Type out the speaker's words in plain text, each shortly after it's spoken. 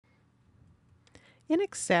In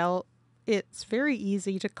Excel, it's very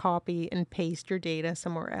easy to copy and paste your data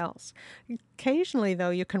somewhere else. Occasionally,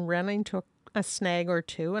 though, you can run into a snag or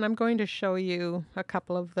two, and I'm going to show you a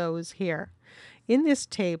couple of those here. In this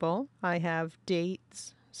table, I have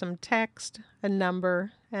dates, some text, a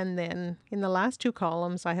number, and then in the last two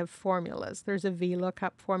columns, I have formulas. There's a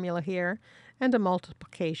VLOOKUP formula here and a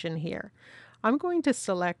multiplication here. I'm going to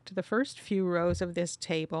select the first few rows of this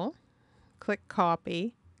table, click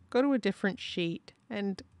Copy, go to a different sheet,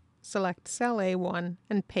 and select cell A1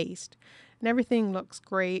 and paste. And everything looks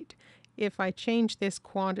great. If I change this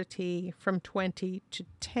quantity from 20 to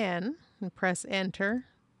 10 and press Enter,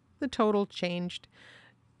 the total changed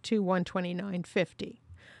to 129.50.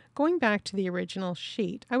 Going back to the original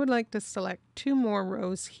sheet, I would like to select two more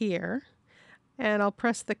rows here, and I'll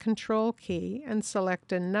press the Control key and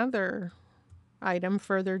select another item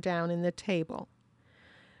further down in the table.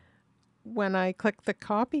 When I click the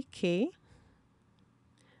Copy key,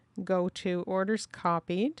 go to Orders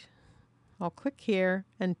Copied, I'll click here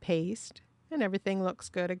and paste, and everything looks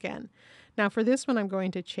good again. Now for this one, I'm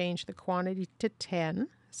going to change the quantity to 10,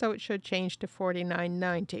 so it should change to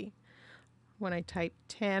 49.90. When I type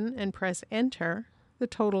 10 and press Enter, the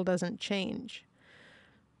total doesn't change.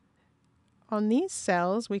 On these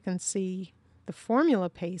cells, we can see the formula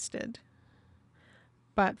pasted,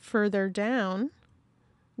 but further down,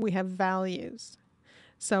 we have values.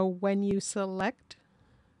 So when you select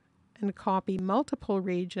and copy multiple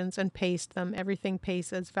regions and paste them, everything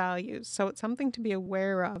pastes as values. So it's something to be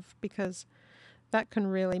aware of, because that can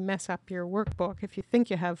really mess up your workbook if you think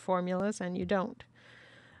you have formulas and you don't.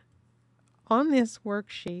 On this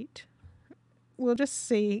worksheet, we'll just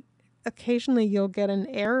see occasionally you'll get an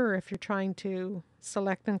error if you're trying to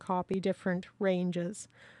select and copy different ranges.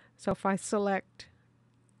 So if I select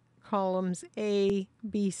columns A,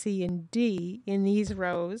 B, C, and D in these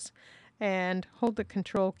rows and hold the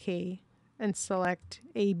Control key and select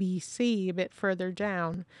A, B, C a bit further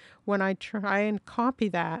down, when I try and copy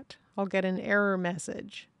that, I'll get an error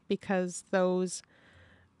message because those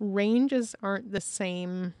ranges aren't the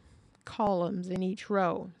same columns in each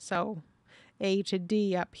row. So A to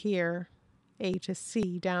D up here, A to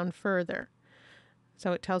C down further.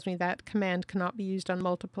 So it tells me that command cannot be used on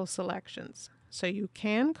multiple selections. So you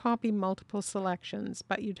can copy multiple selections,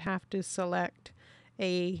 but you'd have to select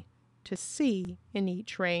A to C in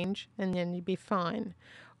each range, and then you'd be fine.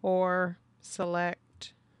 Or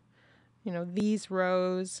select, these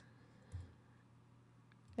rows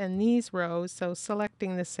and these rows. So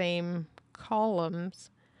selecting the same columns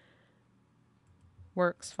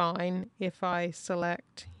works fine. If I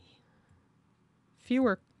select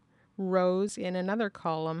fewer rows in another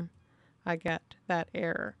column, I get that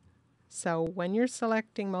error. So when you're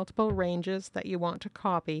selecting multiple ranges that you want to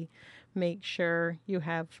copy, make sure you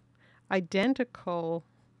have identical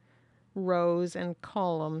rows and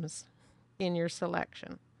columns in your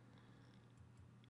selection.